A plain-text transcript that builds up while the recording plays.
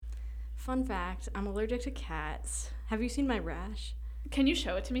Fun fact, I'm allergic to cats. Have you seen my rash? Can you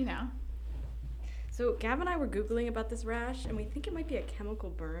show it to me now? So Gav and I were Googling about this rash, and we think it might be a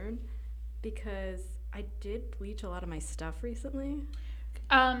chemical burn because I did bleach a lot of my stuff recently.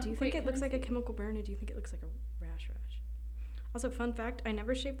 Do you think it looks like a chemical burn, or do you think it looks like a rash? Also, fun fact, I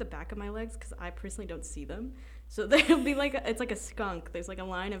never shave the back of my legs because I personally don't see them. So there'll be it's like a skunk. There's like a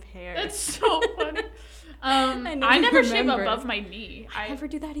line of hair. That's so funny. I never shave above my knee. I never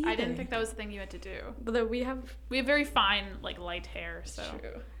do that either. I didn't think that was the thing you had to do. But we have very fine, light hair, so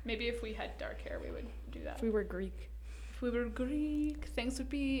maybe if we had dark hair, we would do that. If we were Greek. Things would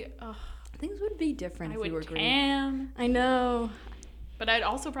be... Things would be different if we were Greek. I know. But I'd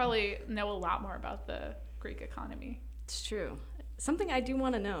also probably know a lot more about the Greek economy. It's true. Something I do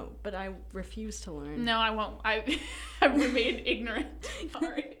want to know, but I refuse to learn. No, I won't. I've remained ignorant.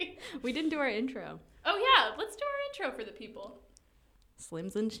 Sorry. We didn't do our intro. Oh, yeah. Let's do our intro for the people.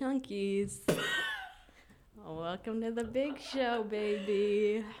 Slims and Chunkies. Welcome to the big show,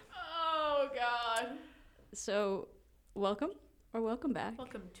 baby. Oh, God. So, welcome or welcome back.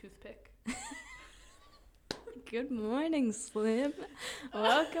 Welcome, Toothpick. Good morning, Slim.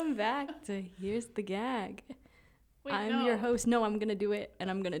 Welcome back to Here's the Gag. Wait, I'm your host. No, I'm going to do it, and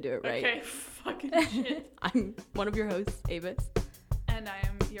I'm going to do it right. Okay, fucking shit. I'm one of your hosts, Avis. And I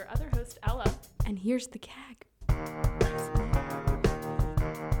am your other host, Ella. And here's the gag.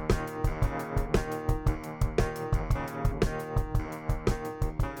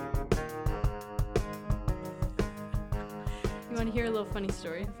 You want to hear a little funny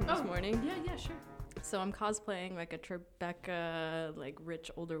story from this morning? Yeah, sure. So I'm cosplaying like a Tribeca, rich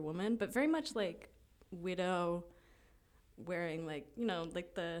older woman, but very much like widow, wearing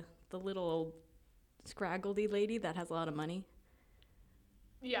the little old scraggledy lady that has a lot of money.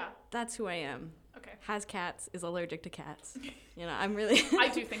 Yeah. That's who I am. Okay. Has cats, is allergic to cats. I'm really... I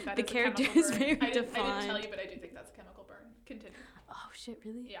do think that the is a character chemical is burn. very I defined. didn't tell you, but I do think that's a chemical burn. Continue. Oh, shit,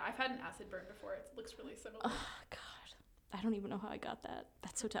 really? Yeah, I've had an acid burn before. It looks really similar. Oh, God. I don't even know how I got that.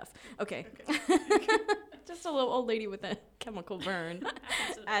 That's so tough. Okay. Just a little old lady with a chemical burn,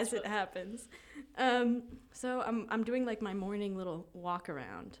 as it happens. So I'm doing my morning little walk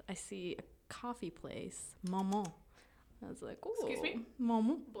around. I see a coffee place, Maman. I was like, oh, excuse me,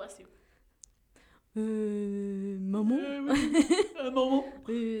 Maman. Bless you. Maman. Maman.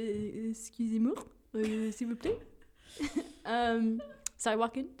 Excusez-moi, s'il vous plaît. So I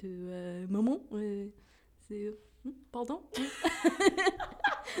walk into Maman. C'est pardon.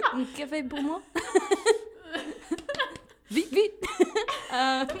 Un café pour moi. Vite.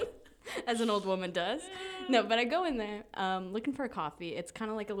 As an old woman does. No, but I go in there looking for a coffee. It's kind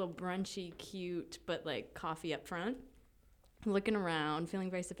of like a little brunchy, cute, but coffee up front. Looking around,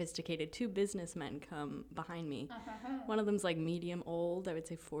 feeling very sophisticated. Two businessmen come behind me. One of them's medium old, I would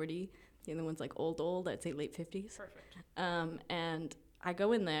say 40. The other one's old, I'd say late 50s. Perfect. And I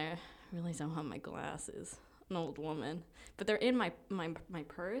go in there, realize I don't have my glasses. An old woman, but they're in my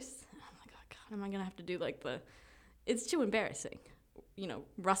purse. I'm like, oh God, am I gonna have to do it's too embarrassing,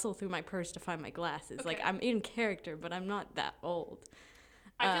 rustle through my purse to find my glasses. Okay. I'm in character, but I'm not that old.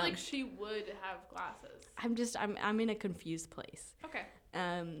 I feel like she would have glasses. I'm in a confused place. Okay.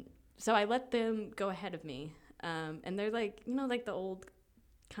 So I let them go ahead of me, and they're the old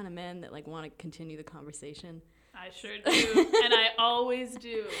kind of men that want to continue the conversation. I sure do, and I always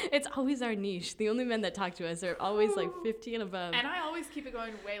do. It's always our niche. The only men that talk to us are always 50 and above. And I always keep it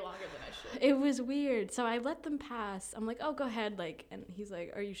going way longer than I should. It was weird. So I let them pass. I'm like, oh, go ahead. And he's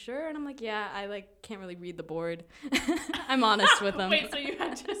like, are you sure? And I'm like, yeah, I can't really read the board. I'm honest with him. Wait, so you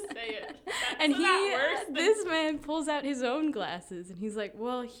had to say it. And this man pulls out his own glasses and he's like,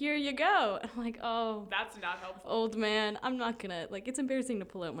 well, here you go. And I'm like, oh. That's not helpful. Old man, I'm not gonna, it's embarrassing to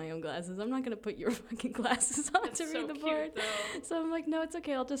pull out my own glasses. I'm not gonna put your fucking glasses on to read the board. Though. So I'm like, no, it's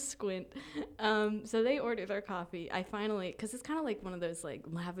okay. I'll just squint. So they order their coffee. I finally, because it's kind of one of those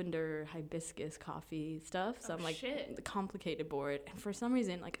lavender hibiscus coffee stuff. So I'm the complicated board. And for some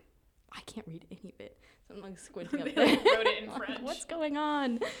reason, I can't read any of it. So I'm squinting up they there. wrote it in French. What's going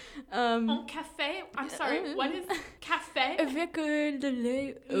on? Un café? I'm sorry, what is café? Avec le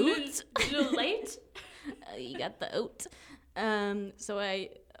lait oat. Le lait? You got the oat. So I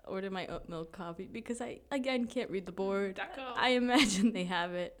order my oat milk coffee because I, again, can't read the board. D'accord. I imagine they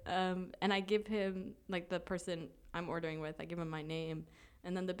have it. And I give him, the person I'm ordering with, I give him my name.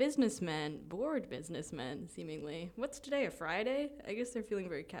 And then the bored businessmen, seemingly. What's today, a Friday? I guess they're feeling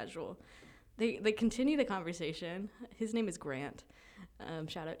very casual. They continue the conversation. His name is Grant.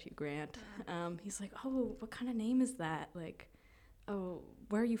 Shout out to you, Grant. He's like, oh, what kind of name is that? Oh,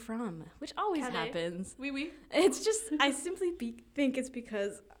 where are you from? Which always happens. Oui. It's just, I simply think it's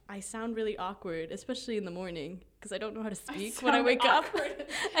because I sound really awkward, especially in the morning, because I don't know how to speak when I wake up.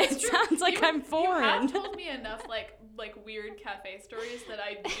 It sounds like I'm foreign. You have told me enough like weird cafe stories that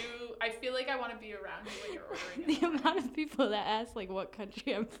I feel like I want to be around you when you're ordering. The amount of people that ask like what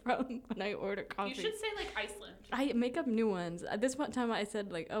country I'm from when I order coffee. You should say like Iceland. I make up new ones. At this one time I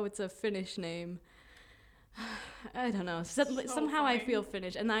said like, oh, it's a Finnish name. I don't know. Somehow I feel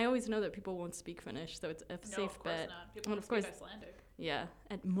Finnish, and I always know that people won't speak Finnish, so it's a safe bet. Not. People won't speak Icelandic. Yeah,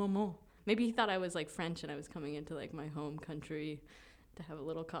 at Momo. Maybe he thought I was like French and I was coming into like my home country to have a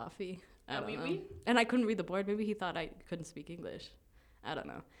little coffee. I don't know. And I couldn't read the board. Maybe he thought I couldn't speak English. I don't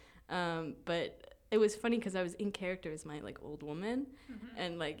know. But it was funny because I was in character as my like old woman,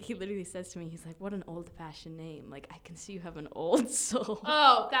 and like he literally says to me, he's like, "What an old-fashioned name! Like I can see you have an old soul."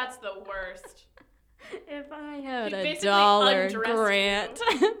 Oh, that's the worst. If I had $1 grant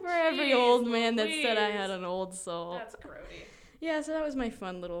for every old man that said I had an old soul. That's grody. Yeah, so that was my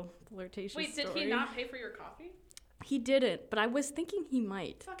fun little flirtatious story. Wait, did he not pay for your coffee? He didn't, but I was thinking he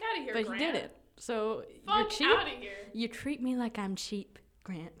might. Fuck out of here, but Grant. He didn't. So you're cheap. Fuck out of here. You treat me like I'm cheap,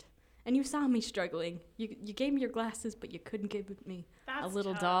 Grant. And you saw me struggling. You gave me your glasses, but you couldn't give me a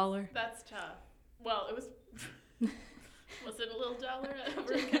little dollar. That's tough. Well, it was... Was it a little dollar?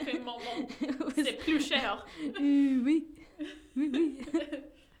 We're getting C'est plus cher. Oui.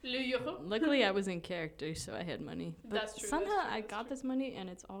 Le euro. Luckily, I was in character, so I had money. But that's true. Somehow I got this money, and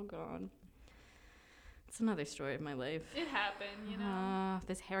it's all gone. It's another story of my life. It happened, you know.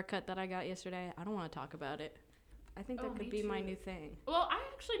 This haircut that I got yesterday, I don't want to talk about it. I think that could be my new thing. Well, I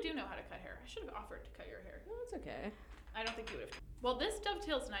actually do know how to cut hair. I should have offered to cut your hair. Well, that's okay. I don't think you would have. Well, this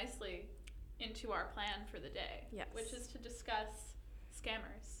dovetails nicely into our plan for the day, which is to discuss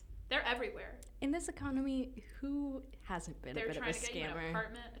scammers. They're everywhere. In this economy, who hasn't been a bit of a scammer? They're trying to get you an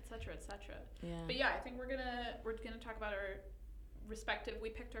apartment, etc., etc. Yeah. But yeah, I think we're gonna talk about our respective. We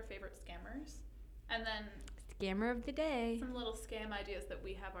picked our favorite scammers, and then scammer of the day. Some little scam ideas that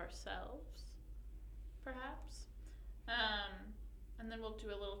we have ourselves, perhaps. And then we'll do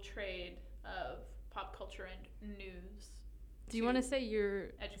a little trade of pop culture and news. Do you want to say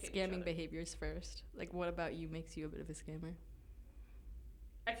your scamming behaviors first? Like, what about you makes you a bit of a scammer?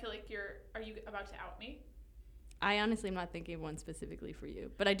 I feel like are you about to out me? I honestly am not thinking of one specifically for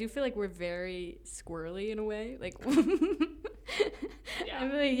you, but I do feel like we're very squirrely in a way. Like, I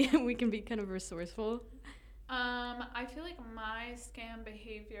feel like we can be kind of resourceful. I feel like my scam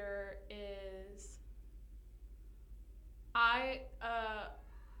behavior is I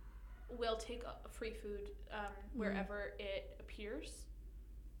will take free food wherever it appears.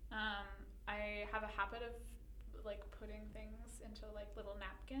 I have a habit of like putting things into like little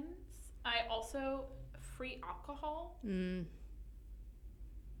napkins. I also free alcohol. I'm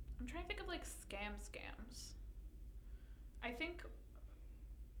trying to think of like scams. I think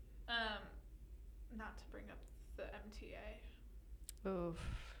not to bring up the MTA. Oh,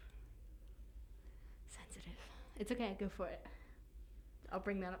 sensitive. It's okay, go for it. I'll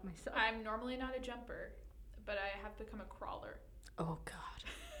bring that up myself. I'm normally not a jumper, but I have become a crawler. Oh God.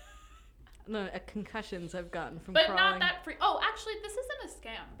 No, concussions I've gotten from crawling. But not that free. Oh, actually, this isn't a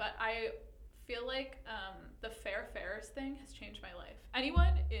scam, but I feel like the Fake Heiress thing has changed my life.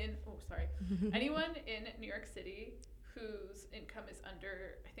 Anyone in New York City whose income is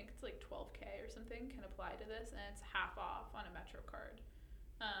under, I think it's like $12K or something, can apply to this, and it's half off on a Metro card.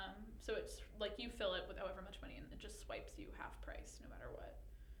 So it's like you fill it with however much money, and it just swipes you half price no matter what,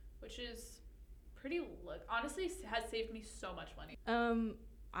 which is pretty. Honestly, has saved me so much money.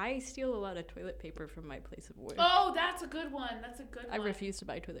 I steal a lot of toilet paper from my place of work. Oh, that's a good one. I refuse to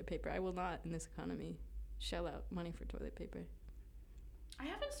buy toilet paper. I will not, in this economy, shell out money for toilet paper. I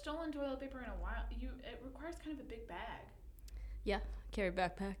haven't stolen toilet paper in a while. It requires kind of a big bag. Yeah, carry a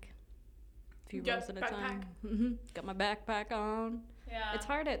backpack. A few rolls at a time. Got my backpack on. Yeah. It's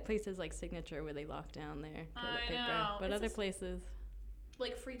hard at places like Signature where they lock down their toilet paper. Know. But other places.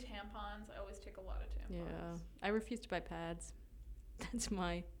 Like free tampons. I always take a lot of tampons. Yeah. I refuse to buy pads. That's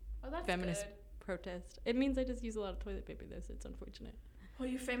my feminist good. Protest. It means I just use a lot of toilet paper though, so it's unfortunate. Well,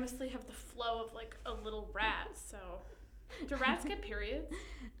 you famously have the flow of like a little rat, so do rats get periods?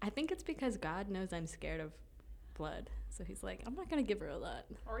 I think it's because God knows I'm scared of blood. So he's like, I'm not going to give her a lot.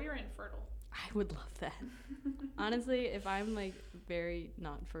 Or you're infertile. I would love that. Honestly, if I'm like very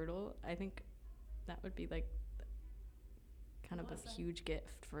not fertile, I think that would be like kind of a huge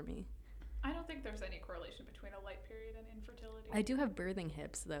gift for me. I don't think there's any correlation between a light period and infertility. I do have birthing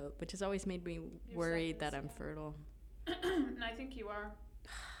hips though, which has always made me worried that I'm fertile. And I think you are.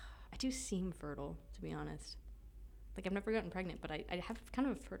 I do seem fertile, to be honest. Like, I've never gotten pregnant, but I have kind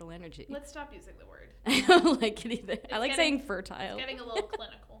of a fertile energy. Let's stop using the word. I don't like it either. I like saying fertile. It's getting a little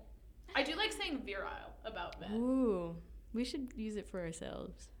clinical. something virile about men. Ooh, we should use it for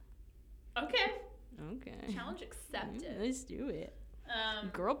ourselves. Okay. Okay. Challenge accepted. Let's do it.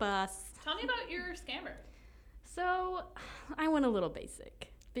 Girl boss. Tell me about your scammer. So, I went a little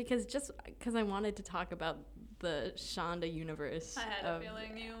basic because I wanted to talk about the Shonda universe I had a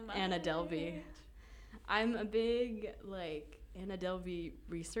feeling you might. Anna Delvey. I'm a big Anna Delvey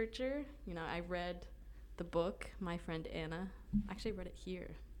researcher. You know, I read the book My Friend Anna. Actually, I read it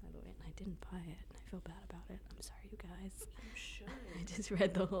here, by the way, and I didn't buy it. I feel bad about it. I'm sorry, you guys. You should. I just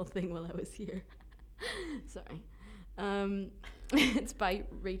read the whole thing while I was here. Sorry. It's by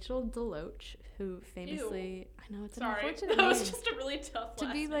Rachel Deloach, who famously... Ew. I know, it's Sorry. an unfortunate That was name. just a really tough To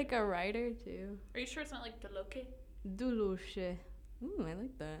last be name. like a writer, too. Are you sure it's not like Deloche? Deloach. Ooh, I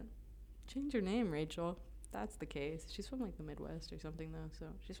like that. Change your name, Rachel. That's the case. She's from like the Midwest or something, though, so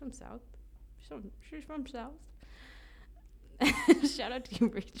she's from South. She's from South. Shout out to you,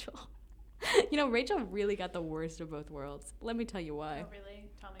 Rachel. You know, Rachel really got the worst of both worlds. Let me tell you why. Oh, really?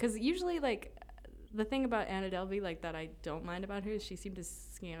 Tell me. Because usually, like, the thing about Anna Delvey, like, that I don't mind about her is she seemed to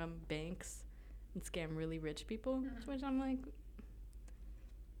scam banks and scam really rich people, Mm-hmm. which I'm like,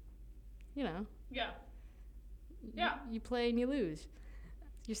 you know. Yeah. Yeah. You play and you lose.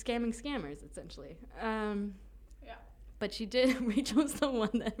 You're scamming scammers, essentially. Yeah. But she did. Rachel's the one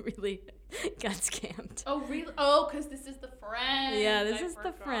that really got scammed. Oh, really? Oh, because this is the friend. Yeah, this I is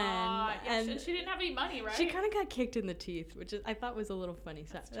the forgot. friend. Yeah, And she didn't have any money, right? she kind of got kicked in the teeth, which I thought was a little funny.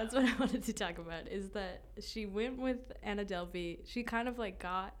 So that's what I wanted to talk about, is that she went with Anna Delvey. She kind of like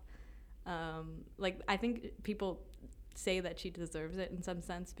got, like, I think people say that she deserves it in some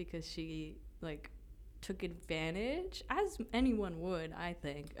sense because she like took advantage, as anyone would, I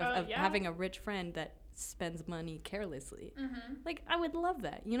think, of yeah. having a rich friend that spends money carelessly. Mm-hmm. Like, I would love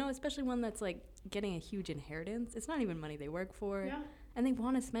that, you know, especially one that's like getting a huge inheritance. It's not even money they work for, Yeah. and they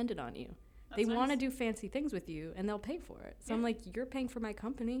want to spend it on you. That's They want to nice. do fancy things with you, and they'll pay for it. So Yeah. I'm like, you're paying for my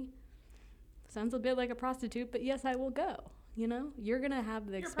company. Sounds a bit like a prostitute, but yes, I will go. You know, you're gonna have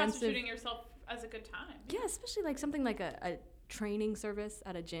the You're expensive. prostituting yourself as a good time. Yeah, especially like something like a training service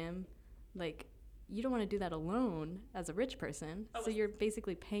at a gym. Like, you don't want to do that alone as a rich person. Oh, So you're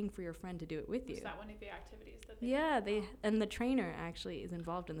basically paying for your friend to do it with you. Is that one of the activities that they Yeah, do? and the trainer actually is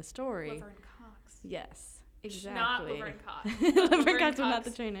involved in the story. Liver and Cox. Yes, Not exactly. Liver and Cox. Liver Cox was not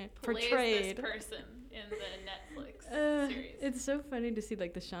the trainer. Plays Portrayed. this person in the Netflix series. It's so funny to see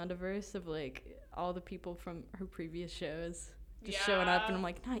like the Shondaverse of like all the people from her previous shows just showing up, and I'm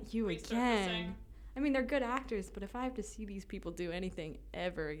like, not you again. I mean, they're good actors, but if I have to see these people do anything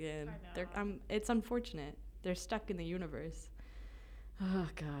ever again, it's unfortunate. They're stuck in the universe. Oh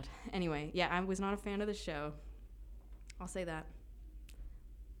God. Anyway, yeah, I was not a fan of the show. I'll say that.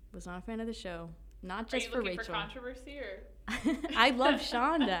 Was not a fan of the show. Not just for Rachel. Are you looking for controversy or? I love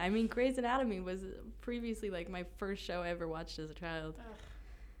Shonda. I mean, Grey's Anatomy was previously like my first show I ever watched as a child. Ugh.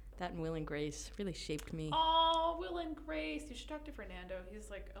 That and Will and Grace really shaped me. Oh, Will and Grace. You should talk to Fernando. He's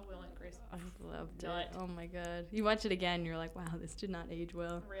like a Will and Grace. I loved nut. it. Oh my God. You watch it again, you're like, wow, this did not age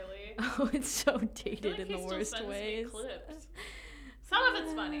well. Really? Oh, it's so I feel dated like in he the still worst sends me ways. clips. Some of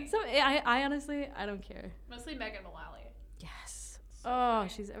it's funny. So I honestly, I don't care. Mostly Megan Mullally. Yes. So Oh, funny.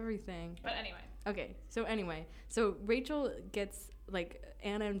 she's everything. But anyway. Okay, so Rachel gets, like,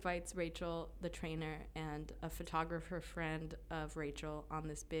 Anna invites Rachel, the trainer, and a photographer friend of Rachel on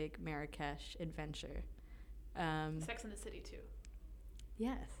this big Marrakesh adventure. Sex in the City too.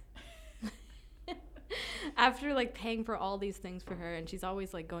 Yes. After, like, paying for all these things for her, and she's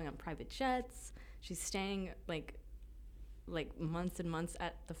always, like, going on private jets. She's staying, like months and months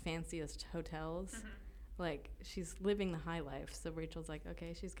at the fanciest hotels. Mm-hmm. Like, she's living the high life. So Rachel's like,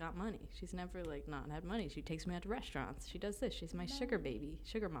 okay, she's got money. She's never, like, not had money. She takes me out to restaurants. She does this. She's my sugar baby,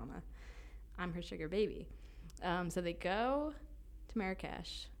 sugar mama. I'm her sugar baby. So they go to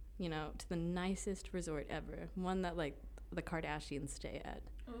Marrakesh, you know, to the nicest resort ever. One that, like, the Kardashians stay at.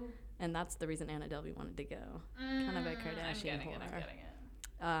 Ooh. And that's the reason Anna Delvey wanted to go. Kind of a Kardashian I'm getting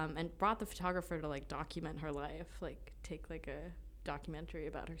it. and brought the photographer to, like, document her life. Like, take, like, a documentary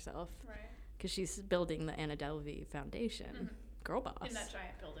about herself. Right. Because she's building the Anna Delvey Foundation. Mm-hmm. Girl boss. In that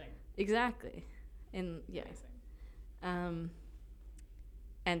giant building. Exactly. And yeah. Amazing.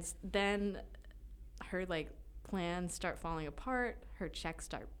 And then her, like, plans start falling apart. Her checks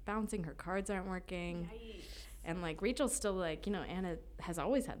start bouncing. Her cards aren't working. Yikes. And, like, Rachel's still like, you know, Anna has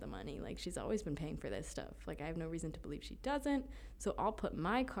always had the money. Like, she's always been paying for this stuff. Like, I have no reason to believe she doesn't. So I'll put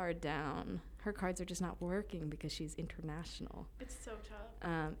my card down. Her cards are just not working because she's international. It's so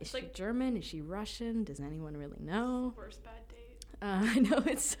tough. Is she German? Is she Russian? Does anyone really know? Worst bad date. I know,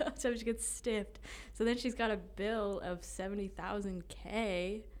 it's so she gets stiffed. So then she's got a bill of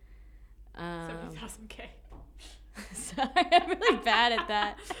 $70,000. $70,000K. Sorry, I'm really bad at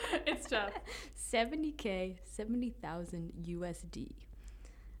that. It's tough. 70K, 70,000 USD.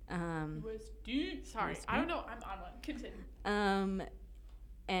 USD. Sorry, I don't know. I'm on one. Continue.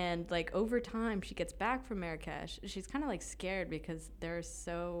 And like over time, she gets back from Marrakesh. She's kind of like scared because they're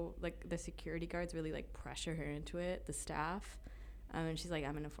so like the security guards really like pressure her into it, the staff. And she's like,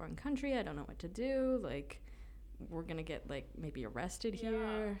 I'm in a foreign country. I don't know what to do. Like, we're gonna get like maybe arrested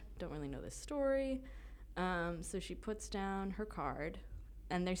here. Don't really know this story. So she puts down her card,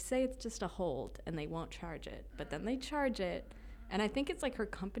 and they say it's just a hold, and they won't charge it. But then they charge it, and I think it's like her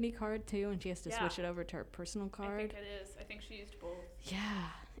company card too, and she has to switch it over to her personal card. I think it is. I think she used both. Yeah,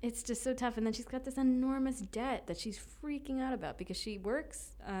 it's just so tough. And then she's got this enormous debt that she's freaking out about because she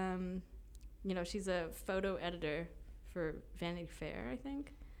works, she's a photo editor for Vanity Fair, I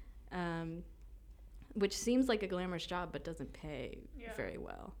think, which seems like a glamorous job but doesn't pay very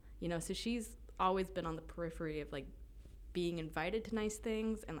well. So she's always been on the periphery of like being invited to nice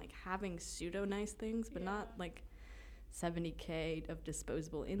things and like having pseudo nice things, but not like 70K of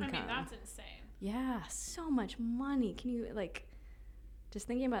disposable income. I mean, that's insane. Yeah, so much money. Can you like just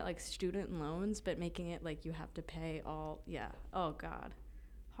thinking about like student loans, but making it like you have to pay all? Yeah. Oh God,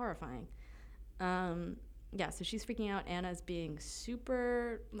 horrifying. So she's freaking out. Anna's being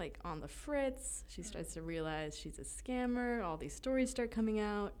super like on the fritz. She starts to realize she's a scammer. All these stories start coming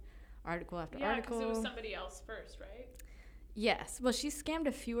out, article after article. Yeah, because it was somebody else first, right? Yes. Well, she scammed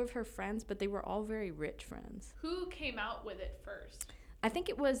a few of her friends, but they were all very rich friends. Who came out with it first? I think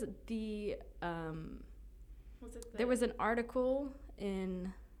it was the there was an article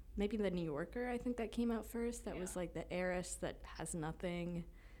in maybe the New Yorker, I think, that came out first. That was like the heiress that has nothing.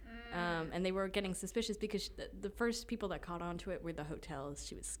 And they were getting suspicious because the first people that caught on to it were the hotels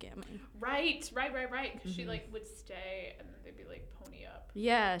she was scamming. Right. Because she like would stay and they'd be like pony up.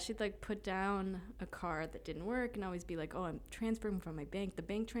 Yeah, she'd like put down a card that didn't work and always be like, oh, I'm transferring from my bank. The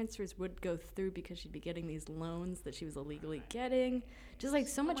bank transfers would go through because she'd be getting these loans that she was illegally getting. Just like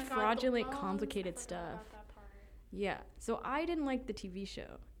so much fraudulent, complicated stuff. Yeah. So I didn't like the TV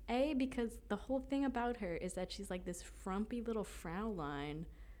show. Because the whole thing about her is that she's like this frumpy little Fraulein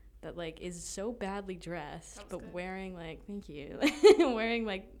that like is so badly dressed but wearing like wearing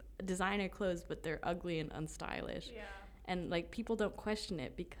like designer clothes, but they're ugly and unstylish. Yeah. And like people don't question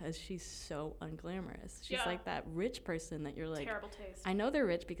it because she's so unglamorous. She's like that rich person that you're like, terrible taste. I know they're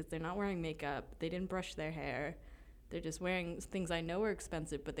rich because they're not wearing makeup, they didn't brush their hair, they're just wearing things I know are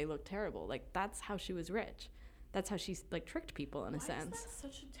expensive, but they look terrible. Like that's how she was rich. That's how she like tricked people in a sense. Why is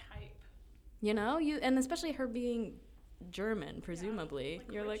that such a type? And especially her being German, presumably,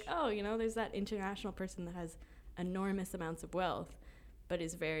 you're rich. Like, oh, there's that international person that has enormous amounts of wealth, but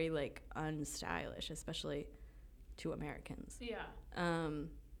is very like unstylish, especially to Americans.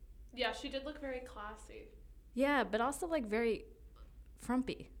 Yeah, she did look very classy. Yeah, but also like very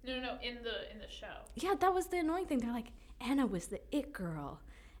frumpy. No, in the show. Yeah, that was the annoying thing. They're like, Anna was the it girl.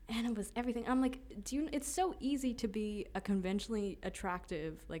 Anna was everything. I'm like, it's so easy to be a conventionally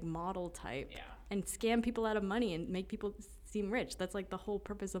attractive like model type and scam people out of money and make people seem rich. That's like the whole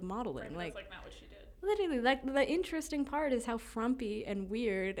purpose of modeling. Right, that's like not what she did. Literally, like the interesting part is how frumpy and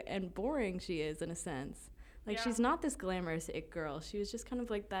weird and boring she is in a sense. Like she's not this glamorous it girl. She was just kind of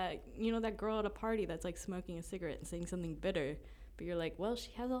like that, that girl at a party that's like smoking a cigarette and saying something bitter. But you're like, well,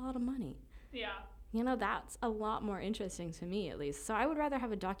 she has a lot of money. Yeah. That's a lot more interesting to me, at least. So I would rather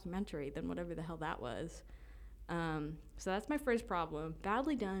have a documentary than whatever the hell that was. So that's my first problem.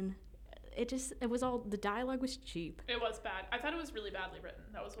 Badly done. The dialogue was cheap. It was bad. I thought it was really badly written.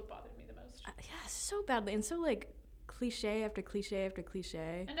 That was what bothered me the most. Yeah, so badly. And so, like, cliche after cliche after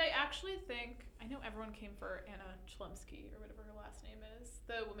cliche. And I actually think, I know everyone came for Anna Chlumsky, or whatever her last name is,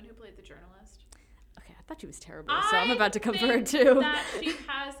 the woman who played the journalist. Okay, I thought she was terrible, so I'm about to come for her too. That she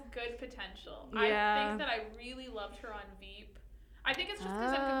has good potential. Yeah. I think that I really loved her on Veep. I think it's just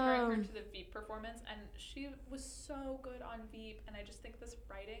because I'm comparing her to the Veep performance, and she was so good on Veep, and I just think this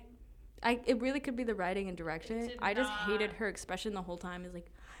writing. It really could be the writing and direction. I just hated her expression the whole time. Is like,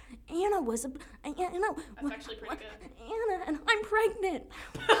 Anna was Anna. That's actually pretty good. Anna, and I'm pregnant.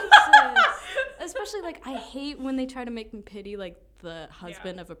 Especially like I hate when they try to make me pity like the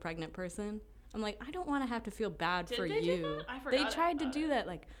husband of a pregnant person. I'm like, I don't want to have to feel bad for you. Do that? I forgot. They tried to do that,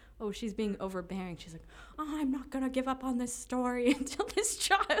 like, oh, she's being overbearing. She's like, oh, I'm not gonna give up on this story until this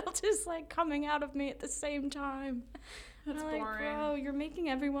child is like coming out of me at the same time. That's boring. Like, bro, you're making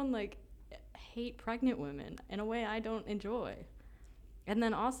everyone like hate pregnant women in a way I don't enjoy. And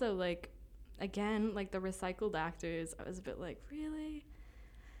then also like, again, like the recycled actors, I was a bit like, really?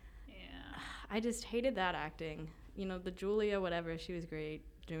 Yeah. I just hated that acting. The Julia, whatever, she was great.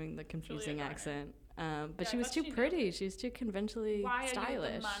 doing the confusing annoying. accent. But Yeah, she I was thought too she pretty. nailed it. She was too conventionally Why stylish.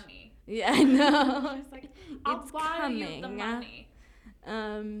 are you the money? Yeah, I know. She's like, oh, It's why coming. are you the money?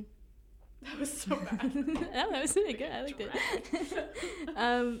 That was so bad. Oh, that was really good. I liked Drag.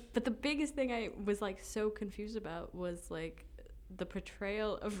 it. But the biggest thing I was like so confused about was like the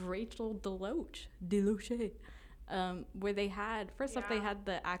portrayal of Rachel Deloche, where they had first off they Yeah. had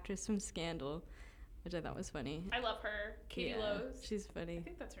the actress from Scandal, which I thought was funny. I love her. Katie Lowe's. She's I funny.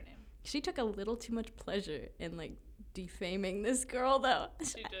 think that's her name. She took a little too much pleasure in like defaming this girl though.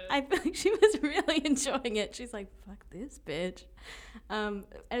 She did. I feel like she was really enjoying it. She's like, fuck this bitch. And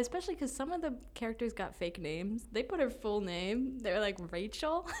especially because some of the characters got fake names. They put her full name. They're like,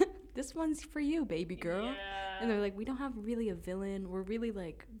 Rachel, this one's for you, baby girl. Yeah. And they're like, we don't have really a villain. We're really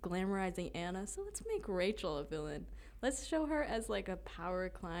like glamorizing Anna. So let's make Rachel a villain. Let's show her as like a power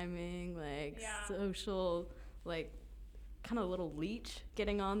climbing, like Yeah. social, like kind of little leech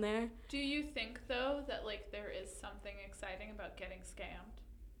getting on there. Do you think though that like there is something exciting about getting scammed?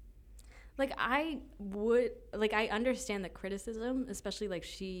 Like I would, like I understand the criticism, especially like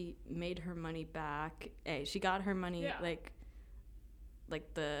she made her money back. She got her money, Yeah. like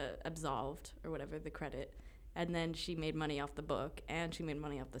the absolved or whatever, the credit, and then she made money off the book and she made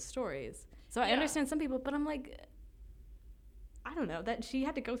money off the stories. So I Yeah. understand some people, but I'm like, I don't know, that she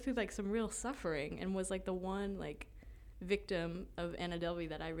had to go through like some real suffering and was like the one like victim of Anna Delvey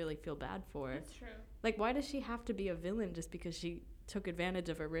that I really feel bad for. That's true. Like, why does she have to be a villain just because she took advantage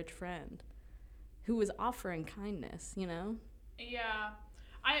of a rich friend who was offering kindness, you know? Yeah.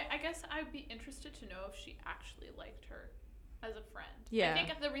 I guess I'd be interested to know if she actually liked her as a friend. Yeah. I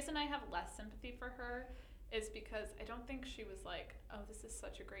think the reason I have less sympathy for her is because I don't think she was like, oh, this is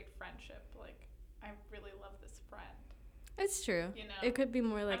such a great friendship. Like, I really love this friend. It's true. You know? It could be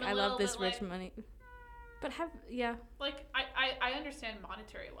more like, I'm a I love little this bit rich like, money. But yeah. Like, I understand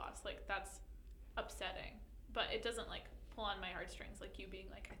monetary loss. Like, that's upsetting. But it doesn't, like, pull on my heartstrings. Like, you being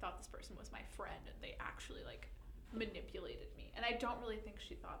like, I thought this person was my friend, and they actually, like, manipulated me. And I don't really think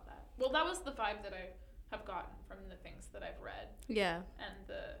she thought that. Well, that was the vibe that I have gotten from the things that I've read. Yeah.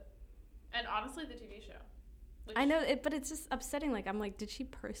 And honestly, the TV show. Which, I know it, but it's just upsetting. Like, I'm like, did she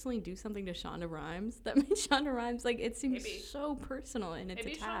personally do something to Shonda Rhimes that made Shonda Rhimes, like, it seems Maybe. so personal in its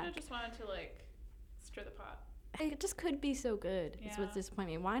maybe attack. Shonda just wanted to, like, stir the pot. It just could be so good. It's what's Yeah.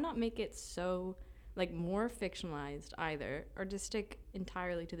 disappointing me. Why not make it so, like, more fictionalized either, or just stick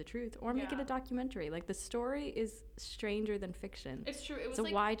entirely to the truth, or make it Yeah. a documentary? Like, the story is stranger than fiction. It's true. It was So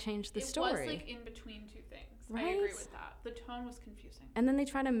like, why change the it story? was, like, in between two things. I Right? agree with that. The tone was confusing. And then they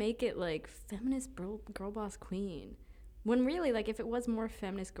try to make it like feminist girl boss queen, when really, like, if it was more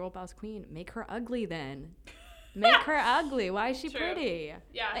feminist girl boss queen, make her ugly then. Make her ugly. Why is she True. pretty?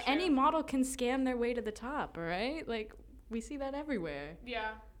 Yeah, Like, true. any model can scam their way to the top, all right? Like, we see that everywhere.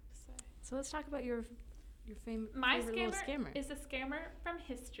 Yeah. So let's talk about your My favorite little scammer. is a scammer from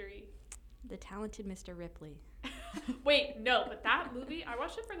history. The talented Mr. Ripley. Wait, no, but that movie, I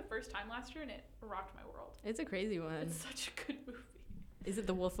watched it for the first time last year and it rocked my world. It's a crazy one. It's such a good movie. Is it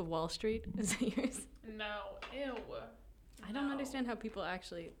The Wolf of Wall Street? Is it yours? No, ew. I don't No. understand how people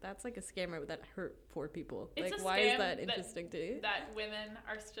actually, that's like a scammer that hurt poor people. It's Like, a why is scam that that- interesting to you? That women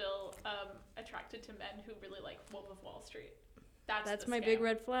are still attracted to men who really like Wolf of Wall Street. That's the my scam. big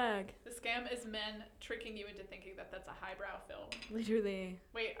red flag. The scam is men tricking you into thinking that that's a highbrow film. Literally.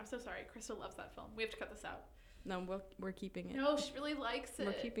 Wait, I'm so sorry. Crystal loves that film. We have to cut this out. No, we're keeping it. No, she really likes it.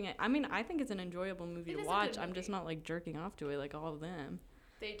 We're keeping it. I mean, I think it's an enjoyable movie It to is a watch. good I'm just movie. not like jerking off to it like all of them.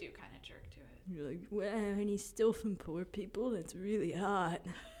 They do kind of jerk to it. You're like, wow, and he stole from poor people. That's really hot.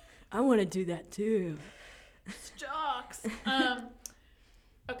 I want to do that too. Jocks.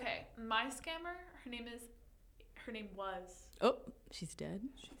 Okay, my scammer. Her name was. Oh, she's dead.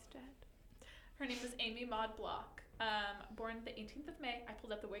 She's dead. Her name is Amy Bock. Born the 18th of May. I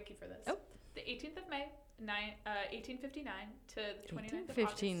pulled up the wiki for this. Oh. The 18th of May, 1859 to the 29th of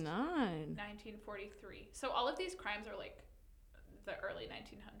 59. August, 1943. So all of these crimes are like the early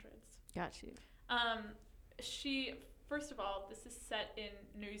 1900s. Got you. She, first of all, this is set in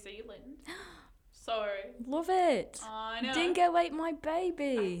New Zealand. So, Love it. I know. Dingo ate my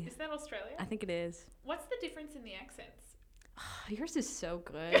baby. Is that Australia? I think it is. What's the difference in the accents? Yours is so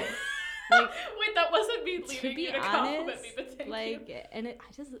good. Like, Wait, that wasn't me to leaving be you to compliment honest, me, but thank like, you. and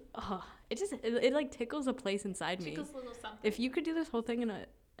it like tickles a place inside me. Tickles a little something. If you could do this whole thing in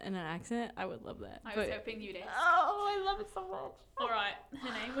an accent, I would love that. I was hoping you'd ask. Oh, I love it so much. All right, her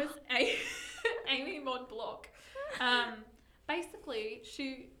name was Amy Bock. Basically,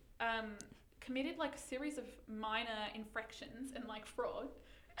 she committed like a series of minor infractions and like fraud,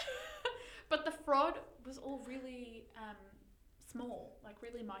 but the fraud was all really small, like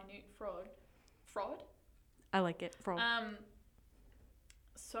really minute fraud. I like it. Fraud.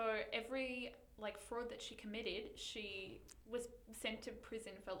 So every like fraud that she committed, she was sent to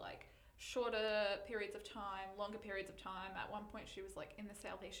prison for like shorter periods of time, longer periods of time. At one point, she was like in the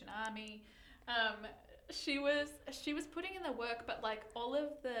Salvation Army. She was putting in the work, but like all of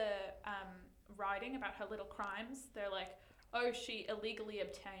the writing about her little crimes, they're like, oh, she illegally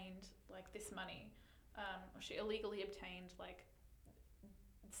obtained like this money, or she illegally obtained like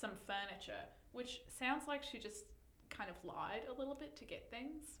some furniture, which sounds like she just kind of lied a little bit to get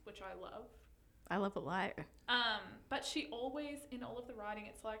things, which I love. I love a liar. But she always, in all of the writing,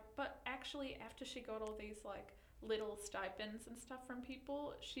 it's like, but actually after she got all these like little stipends and stuff from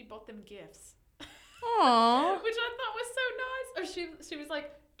people, she bought them gifts. Aww. Which I thought was so nice. Or she was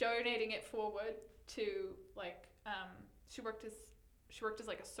like donating it forward to like, she worked as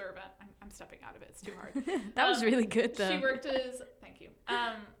like a servant. I'm stepping out of it. It's too hard. That was really good though. She worked as, thank you,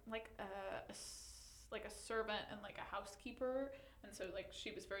 like a servant and like a housekeeper. And so like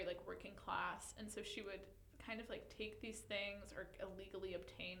she was very like working class. And so she would kind of like take these things or illegally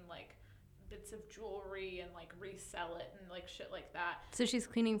obtain like bits of jewelry and like resell it and like shit like that. So she's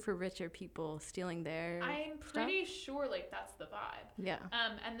cleaning for richer people, stealing their I'm pretty sure like that's the vibe. Yeah.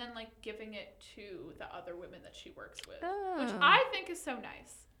 And then like giving it to the other women that she works with, Oh. which I think is so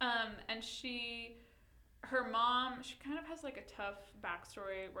nice. And her mom, she kind of has like a tough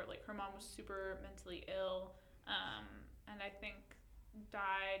backstory where like her mom was super mentally ill, and I think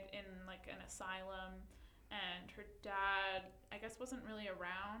died in like an asylum, and her dad, I guess, wasn't really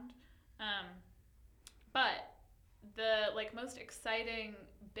around. But the like most exciting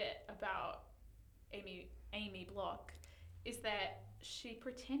bit about Amy Bock is that she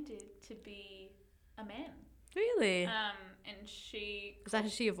pretended to be a man. Really? And she... Is that how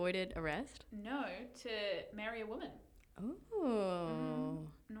she avoided arrest? No, to marry a woman. Oh.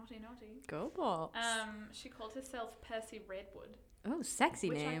 Naughty, naughty. Go balls. She called herself Percy Redwood. Oh, sexy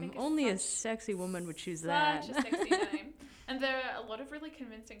which I name. think is Only a sexy woman would choose that. Such a sexy name. And there are a lot of really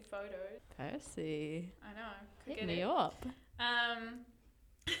convincing photos. Percy. I know. Could Hit get me it. up.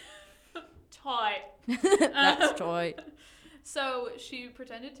 Tight. That's toy. So she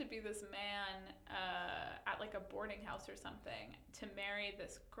pretended to be this man at like a boarding house or something to marry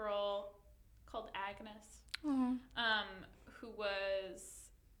this girl called Agnes, who was,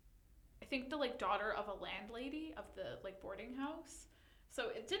 I think, the like daughter of a landlady of the like boarding house. So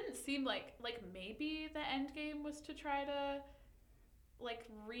it didn't seem like maybe the end game was to try to like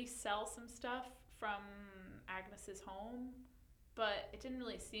resell some stuff from Agnes's home, but it didn't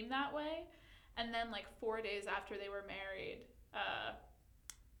really seem that way. And then like 4 days after they were married,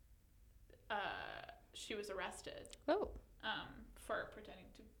 she was arrested. Oh. For pretending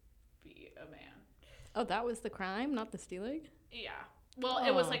to be a man. Oh, that was the crime, not the stealing? Yeah. Well,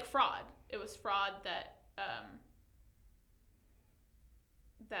 it was like fraud. It was fraud that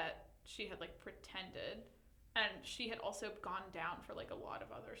that she had like pretended, and she had also gone down for like a lot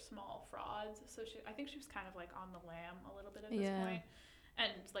of other small frauds. So I think she was kind of like on the lam a little bit at this point.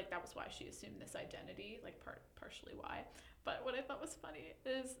 And like that was why she assumed this identity, like partially why. But what I thought was funny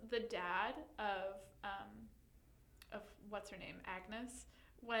is the dad of what's her name, Agnes,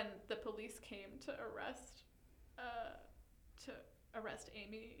 when the police came to arrest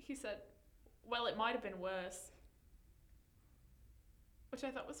Amy, he said, "Well, it might have been worse," which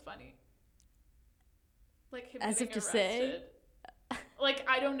I thought was funny. Like him as getting if to arrested. say, like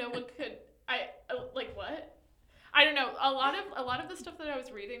I don't know what could like what. I don't know. A lot of the stuff that I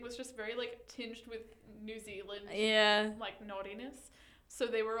was reading was just very like tinged with New Zealand, like naughtiness. So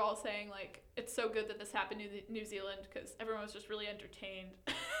they were all saying like it's so good that this happened in New Zealand because everyone was just really entertained.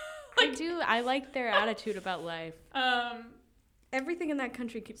 I like their attitude about life. Everything in that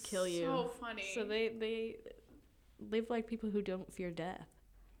country could kill you. So funny. So they live like people who don't fear death.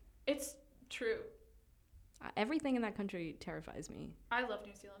 It's true. Everything in that country terrifies me. I love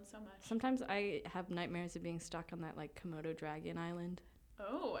New Zealand so much. Sometimes I have nightmares of being stuck on that like Komodo dragon island.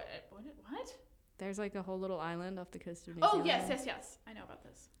 Oh, what? There's like a whole little island off the coast of New Zealand. Oh, yes. I know about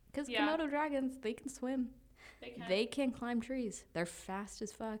this. Because Komodo dragons, they can swim. They can climb trees. They're fast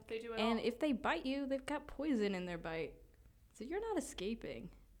as fuck. They do it And all. if they bite you, they've got poison in their bite. So you're not escaping.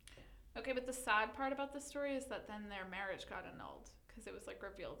 Okay, but the sad part about this story is that then their marriage got annulled because it was like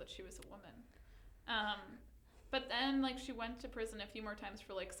revealed that she was a woman. But then like she went to prison a few more times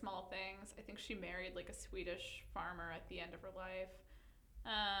for like small things. I think she married like a Swedish farmer at the end of her life.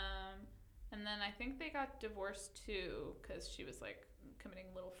 And then I think they got divorced too because she was like committing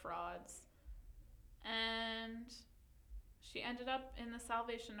little frauds. And she ended up in the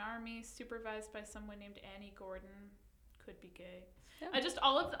Salvation Army, supervised by someone named Annie Gordon. could be gay. Yeah. I just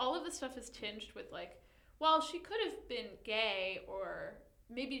all of this stuff is tinged with like, well, she could have been gay, or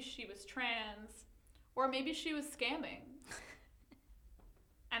maybe she was trans, or maybe she was scamming.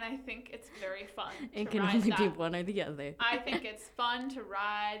 And I think it's very fun. It can only be one or the other. I think it's fun to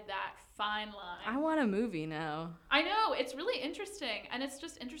ride that fine line. I want a movie now. I know, it's really interesting. And it's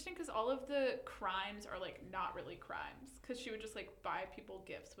just interesting because all of the crimes are like not really crimes. Because she would just like buy people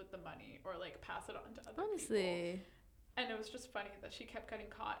gifts with the money or like pass it on to other people. And it was just funny that she kept getting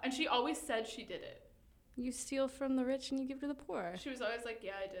caught. And she always said she did it. You steal from the rich and you give to the poor. She was always like,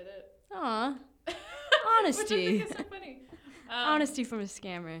 yeah, I did it. Aw. Honesty. Which I think is so funny. Honesty from a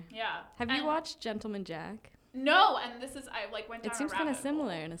scammer. Yeah. Have you watched Gentleman Jack? No, and this is, I like went down a rabbit hole. It seems kind of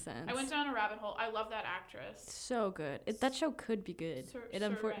similar in a sense. I went down a rabbit hole. I love that actress. So good. That show could be good.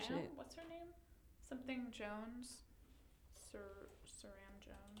 Unfortunate. What's her name? Something Jones. Saran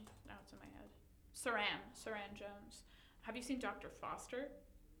Jones. Now it's in my head. Saran Jones. Have you seen Dr. Foster?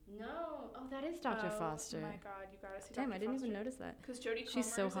 No. Oh, that is Dr. Foster. Oh my God, you gotta see Dr. Damn, I didn't Foster. even notice that. Because Jodie Comer's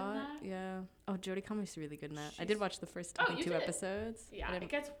She's so hot. in that. Yeah. Oh, Jodie Comer's really good in that. I did watch the first two episodes. Yeah, it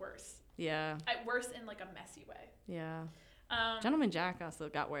gets worse. Yeah. Worse in like a messy way. Yeah. Gentleman Jack also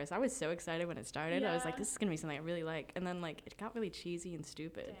got worse. I was so excited when it started. Yeah. I was like, this is gonna be something I really like. And then like it got really cheesy and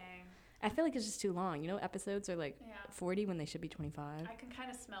stupid. Dang. I feel like it's just too long. You know, episodes are like 40 when they should be 25. I can kind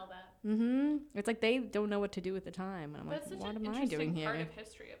of smell that. It's like they don't know what to do with the time. And I'm like, what am I doing here? That's such an interesting part of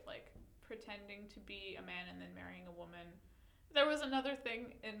history of like pretending to be a man and then marrying a woman. There was another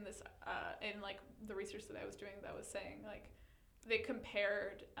thing in this, in like the research that I was doing that was saying like they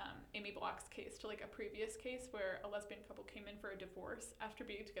compared Amy Bock's case to like a previous case where a lesbian couple came in for a divorce after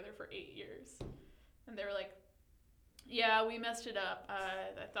being together for 8 years, and they were like, yeah, we messed it up.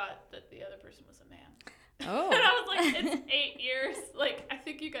 I thought that the other person was a man. Oh. And I was like, it's 8 years. Like, I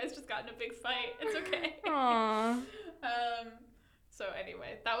think you guys just got in a big fight. It's okay. Aww. So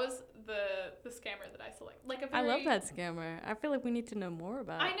anyway, that was the scammer that I select. Like I love that scammer. I feel like we need to know more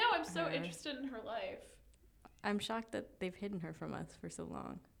about I know. I'm so her. interested in her life. I'm shocked that they've hidden her from us for so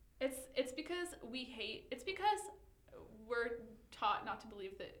long. It's because it's because we're taught not to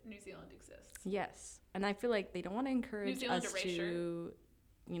believe that New Zealand exists. Yes. And I feel like they don't want to encourage us to,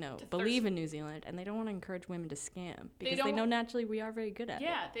 believe in New Zealand, and they don't want to encourage women to scam because they know naturally we are very good at it.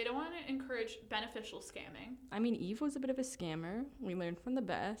 Yeah, they don't want to encourage beneficial scamming. I mean, Eve was a bit of a scammer. We learned from the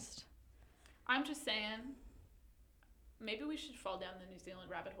best. I'm just saying, maybe we should fall down the New Zealand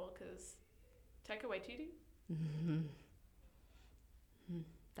rabbit hole because Taika Waititi?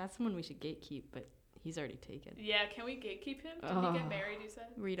 That's someone we should gatekeep, but he's already taken. Yeah, can we gatekeep him? Did he get married, you said?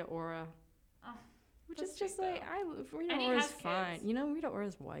 Rita Ora. Oh, which is just like, Rita and Ora's fine. You know, Rita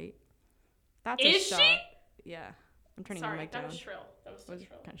Ora's white. That's is a shock. she? Yeah. I'm turning Sorry, your mic down. that was shrill. That was so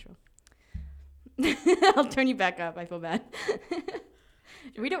shrill. Kind of shrill. I'll turn you back up. I feel bad.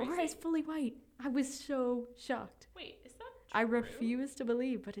 Rita Ora is fully white. I was so shocked. Wait, is that true? I refuse to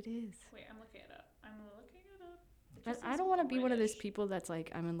believe, but it is. Wait, I'm looking it up. But I don't want to be one of those people that's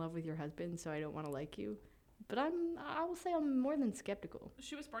like, I'm in love with your husband, so I don't want to like you. But I will say I'm more than skeptical.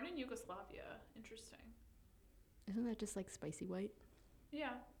 She was born in Yugoslavia. Interesting. Isn't that just like spicy white?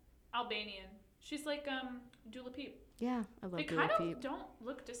 Yeah. Albanian. She's like Dula Peep. Yeah, I love Dula Peep. They kind of don't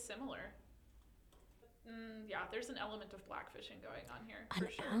look dissimilar. Yeah, there's an element of blackfishing going on here. An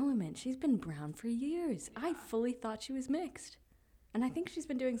element. She's been brown for years. Yeah. I fully thought she was mixed. And I think she's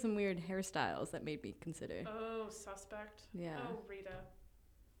been doing some weird hairstyles that made me consider. Oh, suspect. Yeah. Oh, Rita.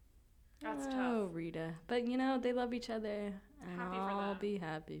 That's tough. Oh, Rita. But, they love each other. And happy for I'll them. be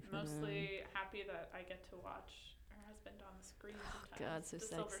happy for them. Mostly happy that I get to watch her husband on the screen sometimes. God, so the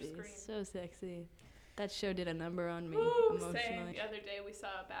sexy. Silver screen. So sexy. That show did a number on me emotionally. Same. The other day we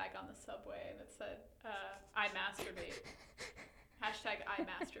saw a bag on the subway and it said, I masturbate. Hashtag I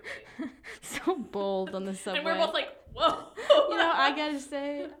masturbate. So bold on the subway. And we're both like, whoa. I gotta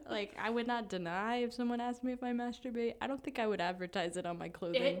say, like, I would not deny if someone asked me if I masturbate. I don't think I would advertise it on my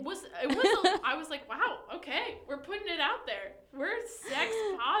clothing. I was like, wow, okay, we're putting it out there. We're sex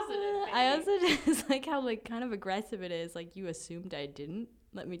positive, baby. I also just like how, like, kind of aggressive it is. Like, you assumed I didn't.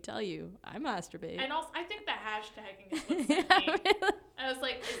 Let me tell you, I masturbate. And also, I think the hashtagging is what's really. I was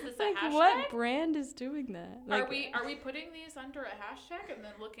like, is this a hashtag? What brand is doing that? Like, are we putting these under a hashtag and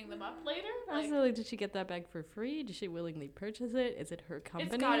then looking them up later? Also, like, did she get that bag for free? Did she willingly purchase it? Is it her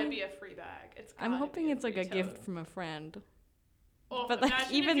company? It's gotta be a free bag. I'm hoping it's like a gift from a friend. Oh, but like,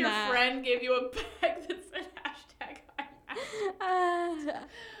 imagine even if your that, friend gave you a bag that said hashtag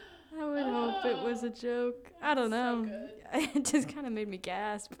I would hope it was a joke. I don't know. So It just kind of made me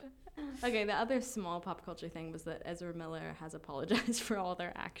gasp. Okay, the other small pop culture thing was that Ezra Miller has apologized for all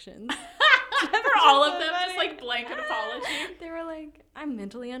their actions. For all of them, just like blanket apology. They were like, I'm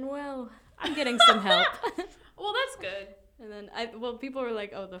mentally unwell. I'm getting some help. Well, that's good. And then people were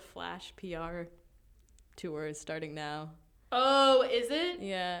like, oh, the Flash PR tour is starting now. Oh, is it?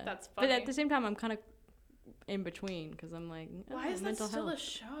 Yeah. That's funny. But at the same time, I'm kind of in between because I'm like, why is that mental still health. a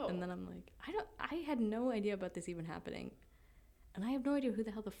show? And then I'm like, I had no idea about this even happening. And I have no idea who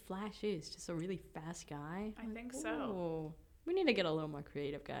the hell the Flash is. Just a really fast guy. I think so. We need to get a little more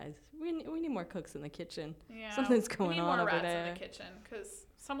creative, guys. We need more cooks in the kitchen. Yeah. Something's going on over there. We need more rats in the kitchen because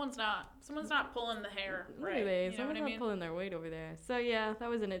someone's not pulling the hair, right? Really, You know someone's what I mean? not pulling their weight over there. So yeah, that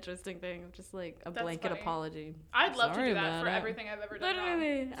was an interesting thing. Just like a That's blanket funny. apology. I'd love to Sorry do that about for it. everything I've ever done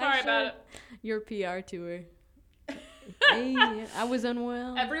Literally. wrong. Sorry about it. Your PR tour. Hey, I was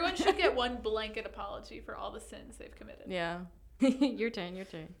unwell. Everyone should get one blanket apology for all the sins they've committed. Yeah. Your turn.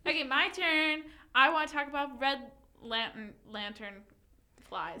 Okay, my turn. I want to talk about red lantern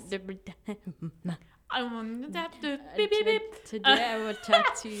flies. Today Beep, I will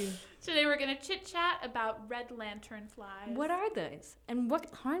talk to you. Today we're going to chit chat about red lantern flies. What are those? And what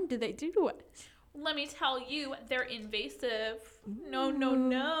harm do they do to us? Let me tell you, they're invasive. No.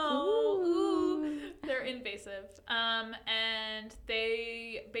 Ooh. They're invasive. And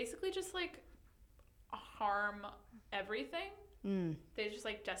they basically just like harm everything. They just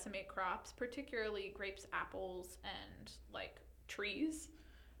like decimate crops, particularly grapes, apples, and like trees.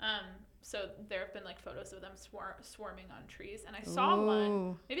 So there have been like photos of them swarming on trees, and I saw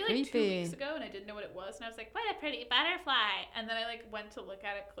one maybe like 2 weeks ago, and I didn't know what it was, and I was like, "What a pretty butterfly!" And then I like went to look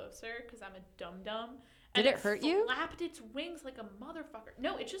at it closer because I'm a dum-dum. Did it hurt you? It flapped its wings like a motherfucker.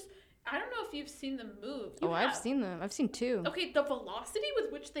 No, it just. I don't know if you've seen them move. I've seen them. I've seen two. Okay, the velocity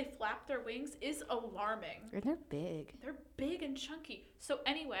with which they flap their wings is alarming. And they're big. They're big and chunky. So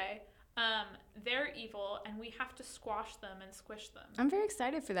anyway, they're evil, and we have to squash them and squish them. I'm very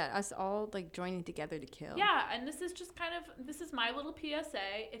excited for that. Us all like joining together to kill. Yeah, and this is just this is my little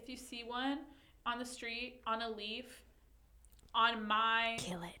PSA. If you see one on the street, on a leaf, on my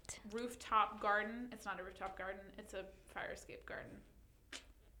Kill it. rooftop garden, it's not a rooftop garden, it's a fire escape garden.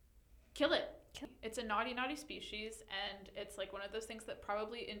 Kill it. It's a naughty species, and it's like one of those things that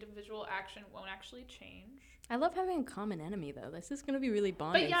probably individual action won't actually change. I love having a common enemy, though. This is going to be really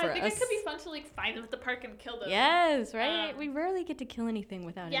bonding But yeah, for I think us. it could be fun to like find them at the park and kill them. Yes, right? We rarely get to kill anything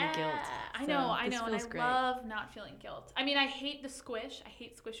without any guilt. I know, and feels I great. love not feeling guilt. I mean, I hate the squish. I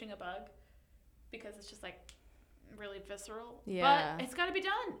hate squishing a bug because it's just like really visceral. Yeah. But it's got to be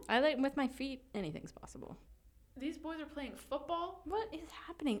done. I like with my feet, anything's possible. These boys are playing football. What is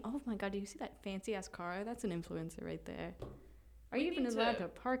happening? Oh my god, do you see that fancy ass car? That's an influencer right there. Are We you even need allowed to- to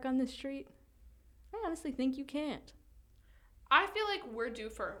park on this street? I honestly think you can't. I feel like we're due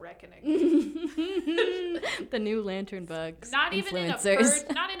for a reckoning. The new lantern bugs. Not even in a influencers.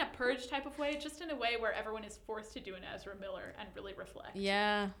 purge, not in a purge type of way, just in a way where everyone is forced to do an Ezra Miller and really reflect.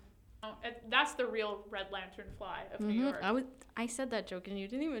 Yeah. That's the real red lantern fly of New York. I said that joke and you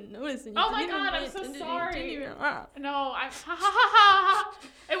didn't even notice. And you Oh my didn't even God, I'm hint, so and you sorry. didn't even- No, I ha ha ha ha.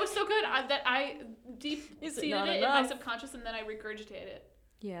 It was so good that I deep-seated not it in my enough? subconscious, and then I regurgitated it.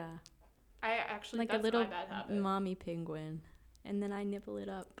 Yeah. I actually Like a that's little my bad habit. mommy penguin. And then I nibble it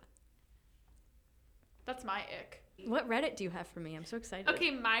up. That's my ick. What Reddit do you have for me? I'm so excited.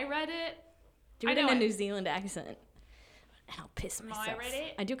 Okay, my Reddit. Do I it in know a it. New Zealand accent. And I'll piss My myself.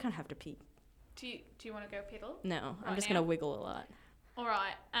 Reddit? I do kind of have to pee. Do you want to go pedal? No, I'm Right just now? going to wiggle a lot. All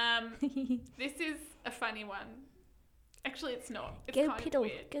right. This is a funny one. Actually, it's not. It's Go kind of piddle.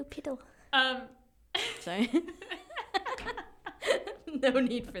 weird. Go piddle. Sorry. Sorry. No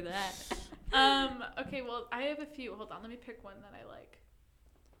need for that. Okay, well, I have a few. Hold on, let me pick one that I like.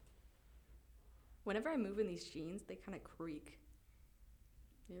 Whenever I move in these jeans, they kind of creak.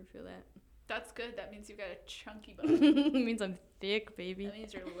 You ever feel that? That's good. That means you've got a chunky butt. It means I'm thick, baby. That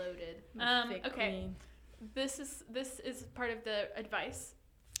means you're loaded. I'm a thick Okay. queen. This is part of the advice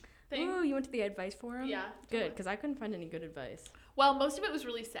thing. Ooh, you went to the advice forum? Yeah. Good, because I couldn't find any good advice. Well, most of it was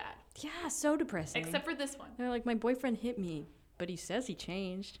really sad, Yeah, so depressing. except for this one. They're like, my boyfriend hit me, but he says he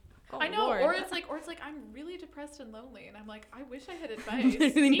changed. Oh, I know, Lord. or it's like I'm really depressed and lonely, and I'm like, I wish I had advice.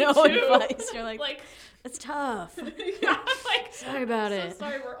 Literally Me no too. advice. You're like, like it's tough. yeah, I'm like, Sorry about I'm it. so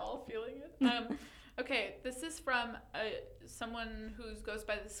sorry, we're all feeling it. Okay, this is from someone who goes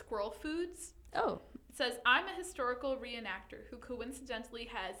by the Squirrel Foods. Oh. It says, I'm a historical reenactor who coincidentally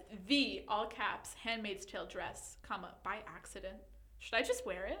has the, all caps, Handmaid's Tale dress, comma, by accident. Should I just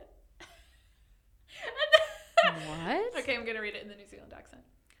wear it? What? Okay, I'm going to read it in the New Zealand accent.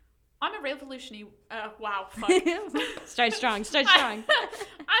 I'm a revolutionary, wow, fuck. Start strong, start strong.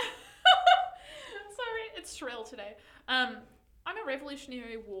 Sorry, it's shrill today. I'm a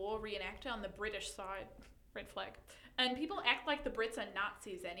Revolutionary War reenactor on the British side. Red flag. And people act like the Brits are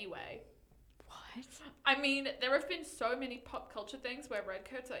Nazis anyway. What? I mean, there have been so many pop culture things where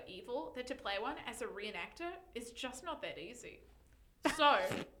redcoats are evil that to play one as a reenactor is just not that easy. So,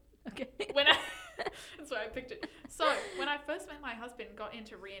 Okay. That's why I picked it. So, when I first met my husband, got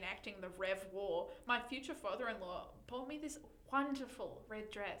into reenacting the Rev War, my future father-in-law bought me this wonderful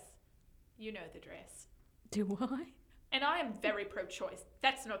red dress. You know the dress. Do I? And I am very pro-choice.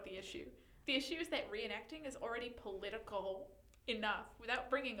 That's not the issue. The issue is that reenacting is already political enough without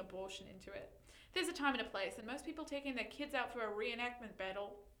bringing abortion into it. There's a time and a place, and most people taking their kids out for a reenactment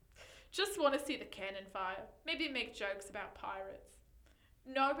battle just want to see the cannon fire, maybe make jokes about pirates.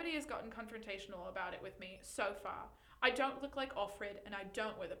 Nobody has gotten confrontational about it with me so far. I don't look like Offred, and I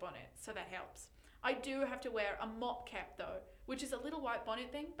don't wear the bonnet, so that helps. I do have to wear a mop cap though, which is a little white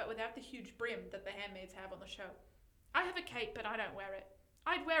bonnet thing, but without the huge brim that the handmaids have on the show. I have a cape, but I don't wear it.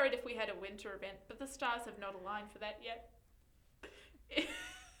 I'd wear it if we had a winter event, but the stars have not aligned for that yet.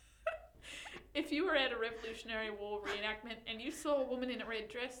 If you were at a Revolutionary War reenactment and you saw a woman in a red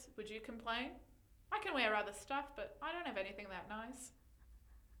dress, would you complain? I can wear other stuff, but I don't have anything that nice.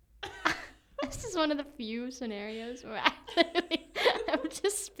 This is one of the few scenarios where I'm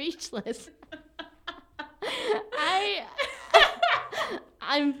just speechless.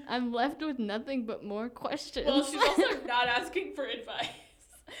 I'm left with nothing but more questions. Well, she's also not asking for advice.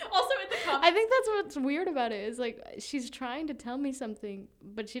 Also in the comments. I think that's what's weird about it is like she's trying to tell me something,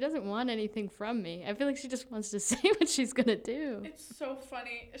 but she doesn't want anything from me. I feel like she just wants to say what she's gonna do. It's so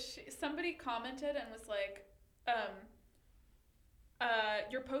funny. Somebody commented and was like,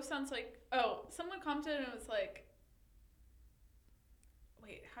 your post sounds like, someone commented and was like,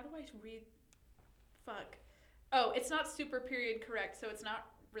 wait, how do I read? Fuck. Oh, it's not super period correct, so it's not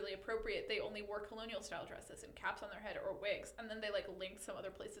really appropriate. They only wore colonial style dresses and caps on their head or wigs. And then they like linked some other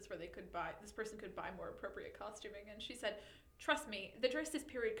places where this person could buy more appropriate costuming. And she said, trust me, the dress is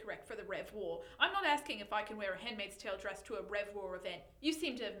period correct for the Rev War. I'm not asking if I can wear a Handmaid's Tale dress to a Rev War event. You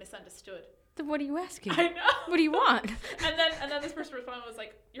seem to have misunderstood. Then what are you asking? I know. What do you want? and then this person responded was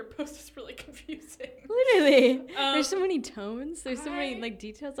like, your post is really confusing. Literally. There's so many tones. There's so many like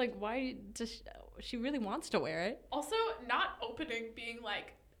details. Like why does she really wants to wear it? Also, not opening being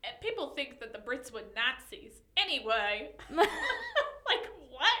like, people think that the Brits were Nazis. Anyway. Like,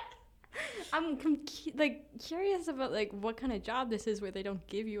 what? I'm curious about like what kind of job this is where they don't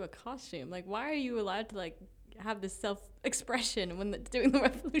give you a costume. Like, why are you allowed to like have this self-expression when doing the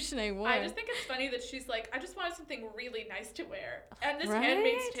Revolutionary War? I just think it's funny that she's like, I just wanted something really nice to wear. And this Right?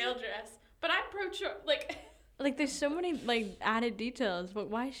 Handmaid's Tale dress. But I'm pro-choice. Like, there's so many like added details, but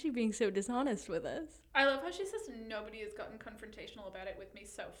why is she being so dishonest with us? I love how she says nobody has gotten confrontational about it with me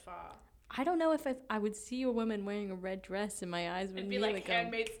so far. I don't know if I would see a woman wearing a red dress and my eyes would It'd be like go,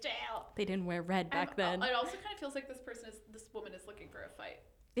 Handmaid's Tale. they didn't wear red back then. It also kind of feels like this woman is looking for a fight.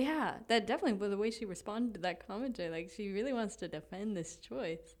 Yeah, that definitely, but the way she responded to that commentary, like she really wants to defend this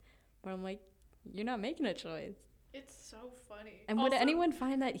choice. But I'm like, you're not making a choice. It's so funny. And would anyone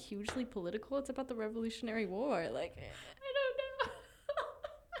find that hugely political? It's about the Revolutionary War. Like, I don't know.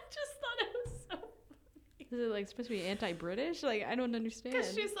 I just thought it was so funny. Is it like supposed to be anti-British? Like, I don't understand.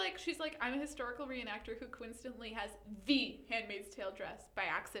 Because she's like, I'm a historical reenactor who coincidentally has the Handmaid's Tale dress by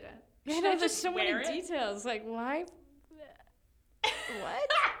accident. Yeah, Should no, I there's just so many wear it? details. Like, why? What?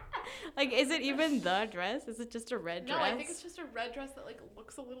 Like, is it even the dress? Is it just a red dress? No, I think it's just a red dress that like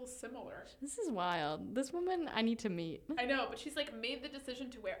looks a little similar. This is wild. This woman, I need to meet. I know, but she's like made the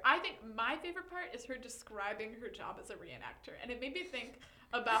decision to wear. I think my favorite part is her describing her job as a reenactor, and it made me think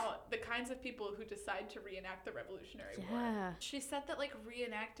about the kinds of people who decide to reenact the Revolutionary War. She said that like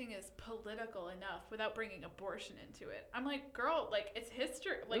reenacting is political enough without bringing abortion into it. I'm like, girl, like it's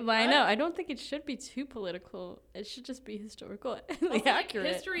history. Like, well, I know. I don't think it should be too political. It should just be historical and also, accurate.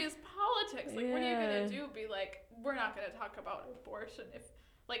 Like, history is politics. Like, what are you gonna do? Be like, we're not gonna talk about abortion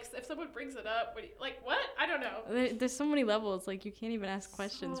if someone brings it up. What? I don't know. There's so many levels. Like, you can't even ask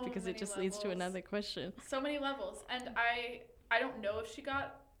questions So because it just many leads to levels. another question. So many levels, and I don't know if she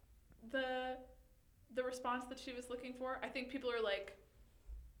got the response that she was looking for. I think people are like,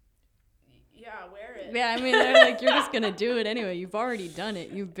 yeah, wear it. Yeah, I mean, they're like, you're just gonna do it anyway. You've already done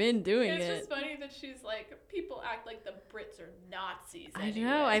it. You've been doing it. It's just funny that she's like, people act like the Brits are Nazis anyway.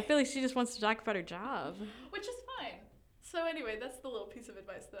 I know. I feel like she just wants to talk about her job. Which is fine. So anyway, that's the little piece of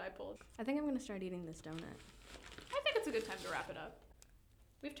advice that I pulled. I think I'm gonna start eating this donut. I think it's a good time to wrap it up.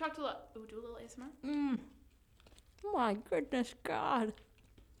 We've talked a lot. Ooh, do a little ASMR. Oh my goodness, God.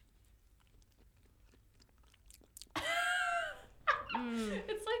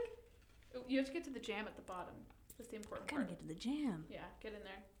 It's like, you have to get to the jam at the bottom. That's the important Gotta part. get to the jam. Yeah, get in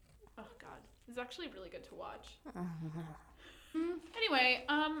there. Oh God, it's actually really good to watch. Anyway,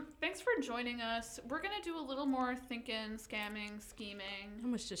 thanks for joining us. We're gonna do a little more thinking, scamming, scheming. I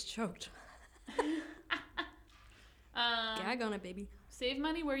almost just choked. Gag on it, baby. Save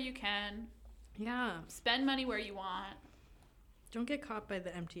money where you can. Yeah. Spend money where you want. Don't get caught by the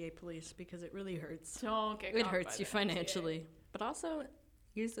MTA police because it really hurts. Don't get caught It hurts by you the financially. MTA. But also,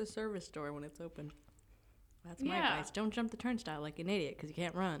 use the service door when it's open. That's my Yeah. advice. Don't jump the turnstile like an idiot because you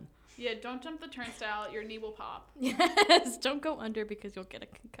can't run. Yeah, don't jump the turnstile. Your knee will pop. Yes, don't go under because you'll get a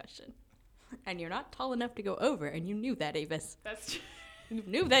concussion. And you're not tall enough to go over, and you knew that, Avis. That's You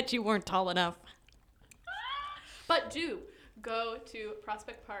knew that you weren't tall enough. But do go to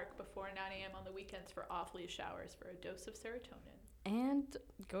Prospect Park before 9 a.m. on the weekends for off-leash showers for a dose of serotonin. And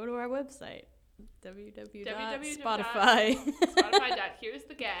go to our website, www.spotify.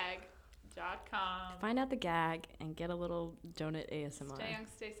 Spotify.here'sthegag.com. Find out the gag and get a little donut ASMR. Stay young,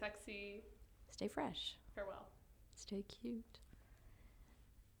 stay sexy. Stay fresh. Farewell. Stay cute.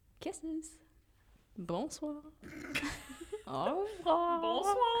 Kisses. Bonsoir. Au revoir.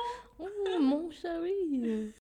 Bonsoir. Oh, mon chéri.